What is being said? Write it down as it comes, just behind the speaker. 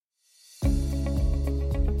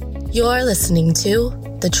You're listening to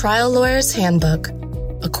The Trial Lawyer's Handbook,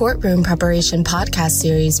 a courtroom preparation podcast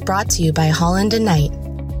series brought to you by Holland & Knight.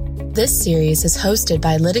 This series is hosted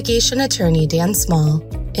by litigation attorney Dan Small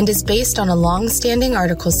and is based on a long-standing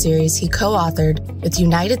article series he co-authored with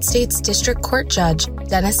United States District Court Judge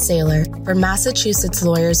Dennis Saylor for Massachusetts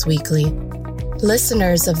Lawyers Weekly.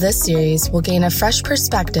 Listeners of this series will gain a fresh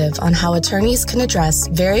perspective on how attorneys can address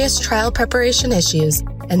various trial preparation issues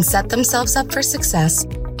and set themselves up for success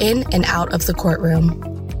in and out of the courtroom.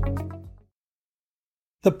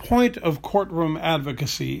 The point of courtroom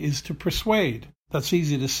advocacy is to persuade. That's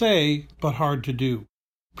easy to say, but hard to do.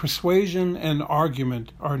 Persuasion and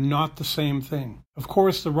argument are not the same thing. Of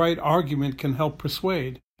course, the right argument can help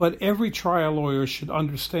persuade, but every trial lawyer should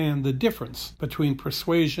understand the difference between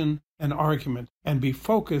persuasion and argument and be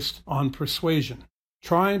focused on persuasion,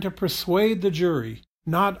 trying to persuade the jury,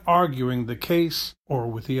 not arguing the case or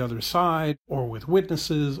with the other side or with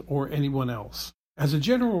witnesses or anyone else. As a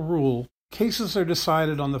general rule, cases are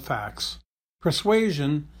decided on the facts.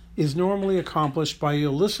 Persuasion is normally accomplished by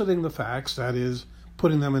eliciting the facts, that is,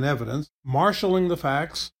 putting them in evidence, marshaling the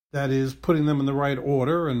facts, that is, putting them in the right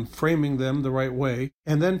order and framing them the right way,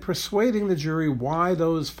 and then persuading the jury why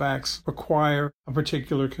those facts require a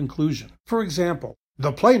particular conclusion. For example,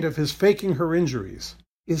 the plaintiff is faking her injuries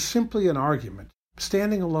is simply an argument.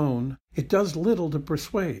 Standing alone, it does little to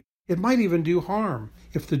persuade. It might even do harm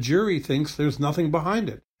if the jury thinks there's nothing behind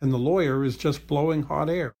it and the lawyer is just blowing hot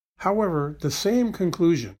air. However, the same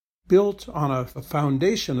conclusion, built on a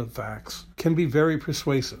foundation of facts, can be very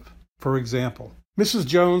persuasive. For example, Mrs.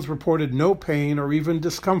 Jones reported no pain or even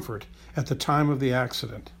discomfort at the time of the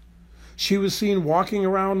accident. She was seen walking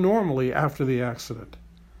around normally after the accident.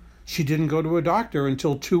 She didn't go to a doctor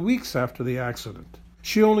until 2 weeks after the accident.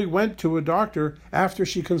 She only went to a doctor after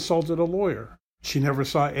she consulted a lawyer. She never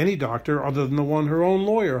saw any doctor other than the one her own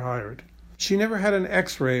lawyer hired. She never had an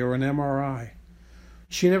X-ray or an MRI.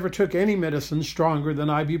 She never took any medicine stronger than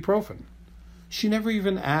ibuprofen. She never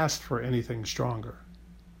even asked for anything stronger.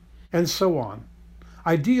 And so on.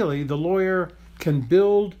 Ideally, the lawyer can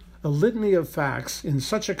build a litany of facts in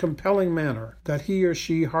such a compelling manner that he or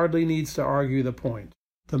she hardly needs to argue the point.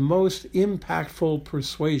 The most impactful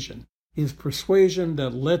persuasion is persuasion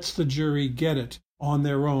that lets the jury get it on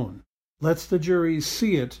their own, lets the jury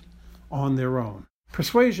see it on their own.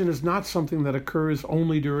 Persuasion is not something that occurs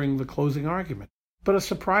only during the closing argument, but a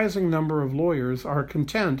surprising number of lawyers are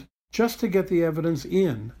content just to get the evidence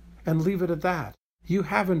in and leave it at that. You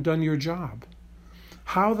haven't done your job.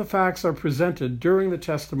 How the facts are presented during the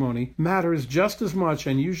testimony matters just as much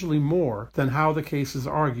and usually more than how the case is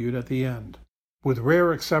argued at the end. With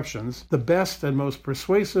rare exceptions, the best and most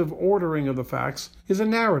persuasive ordering of the facts is a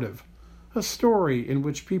narrative, a story in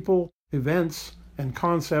which people, events, and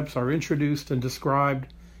concepts are introduced and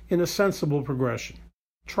described in a sensible progression.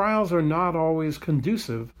 Trials are not always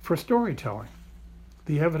conducive for storytelling.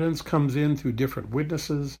 The evidence comes in through different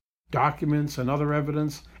witnesses, documents, and other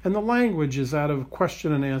evidence, and the language is that of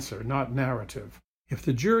question and answer, not narrative. If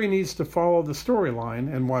the jury needs to follow the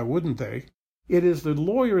storyline, and why wouldn't they, it is the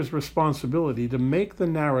lawyer's responsibility to make the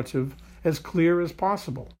narrative as clear as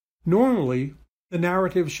possible. Normally, the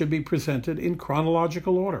narrative should be presented in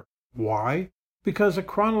chronological order. Why? Because a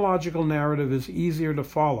chronological narrative is easier to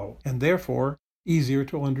follow, and therefore easier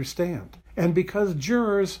to understand. And because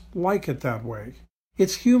jurors like it that way.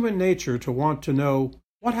 It's human nature to want to know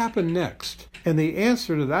what happened next, and the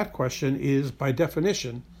answer to that question is, by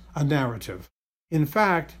definition, a narrative. In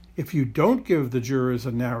fact, if you don't give the jurors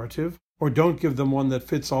a narrative, or don't give them one that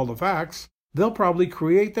fits all the facts, they'll probably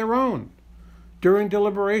create their own. During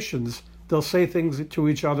deliberations, they'll say things to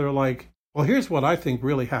each other like, well, here's what I think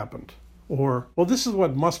really happened. Or, well, this is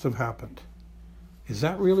what must have happened. Is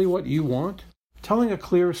that really what you want? Telling a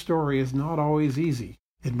clear story is not always easy.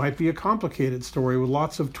 It might be a complicated story with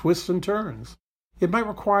lots of twists and turns. It might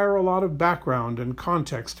require a lot of background and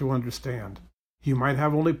context to understand. You might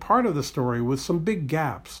have only part of the story with some big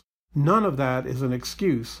gaps. None of that is an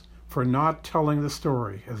excuse for not telling the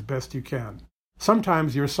story as best you can.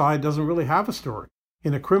 Sometimes your side doesn't really have a story.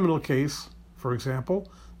 In a criminal case, for example,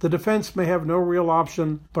 the defense may have no real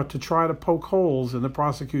option but to try to poke holes in the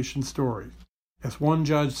prosecution's story. As one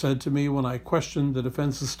judge said to me when I questioned the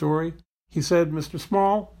defense's story, he said, "Mr.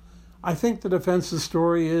 Small, I think the defense's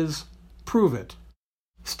story is, prove it."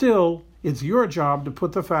 Still, it's your job to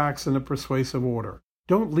put the facts in a persuasive order.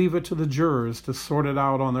 Don't leave it to the jurors to sort it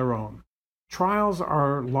out on their own. Trials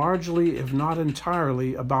are largely, if not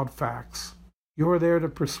entirely, about facts. You're there to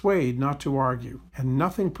persuade, not to argue, and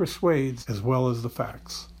nothing persuades as well as the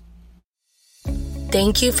facts.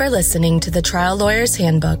 Thank you for listening to The Trial Lawyer's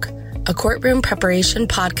Handbook, a courtroom preparation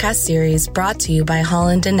podcast series brought to you by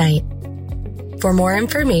Holland and Knight. For more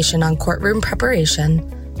information on courtroom preparation,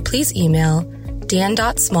 please email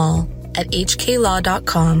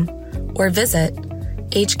dan.small@hklaw.com or visit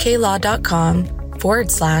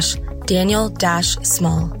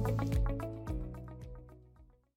hklaw.com/Daniel-Small.